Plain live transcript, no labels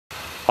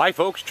Hi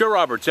folks, Joe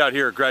Roberts out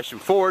here at Gresham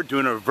Ford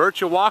doing a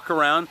virtual walk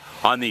around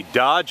on the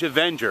Dodge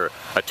Avenger,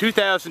 a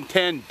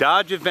 2010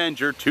 Dodge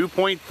Avenger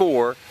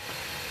 2.4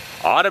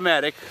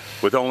 automatic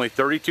with only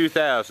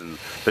 32,000.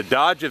 The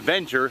Dodge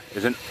Avenger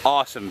is an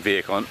awesome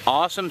vehicle, an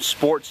awesome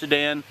sports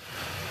sedan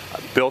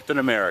built in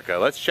America.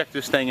 Let's check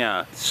this thing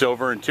out.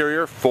 Silver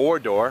interior,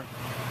 4-door.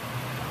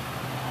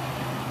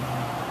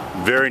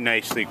 Very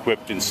nicely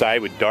equipped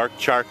inside with dark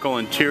charcoal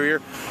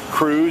interior,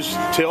 cruise,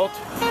 tilt,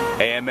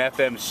 AM,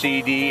 FM,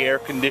 CD, air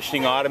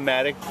conditioning,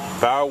 automatic,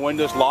 power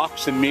windows,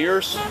 locks and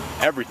mirrors,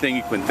 everything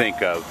you can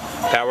think of.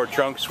 Power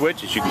trunk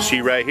switch, as you can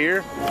see right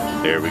here.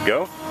 There we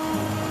go.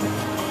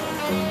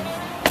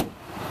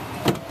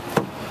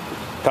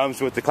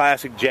 Comes with the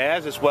classic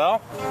Jazz as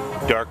well.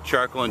 Dark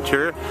charcoal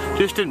interior,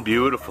 just in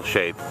beautiful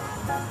shape.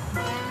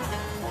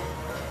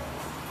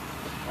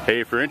 Hey,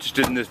 if you're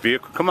interested in this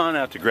vehicle, come on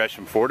out to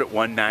Gresham Ford at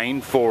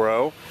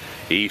 1940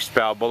 East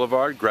Powell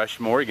Boulevard,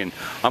 Gresham, Oregon.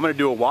 I'm going to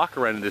do a walk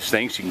around of this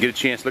thing so you can get a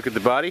chance to look at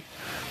the body.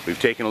 We've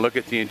taken a look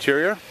at the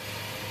interior.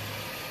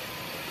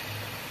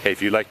 Hey,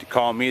 if you'd like to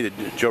call me, the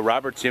Joe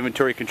Roberts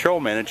Inventory Control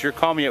Manager,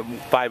 call me at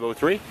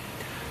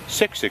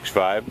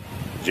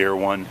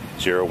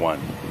 503-665-0101.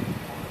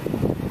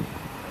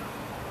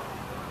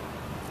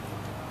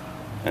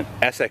 An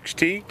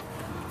SXT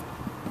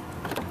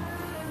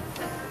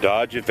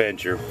Dodge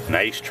Avenger,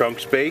 nice trunk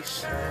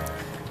space.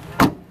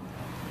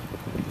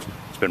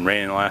 It's been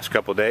raining the last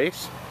couple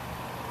days.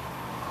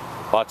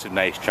 Lots of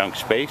nice trunk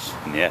space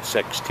in the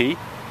SXT.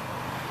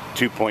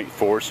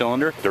 2.4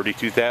 cylinder,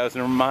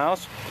 32,000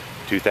 miles,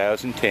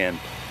 2010.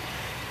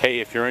 Hey,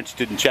 if you're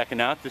interested in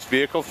checking out this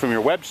vehicle from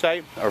your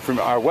website or from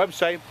our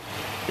website,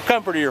 the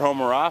comfort of your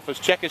home or office,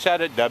 check us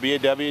out at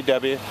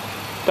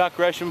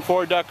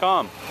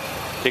www.greshamford.com.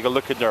 Take a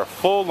look at our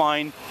full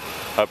line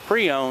of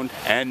pre-owned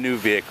and new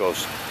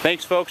vehicles.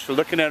 Thanks folks for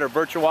looking at our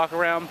virtual walk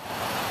around.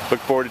 Look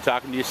forward to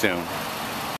talking to you soon.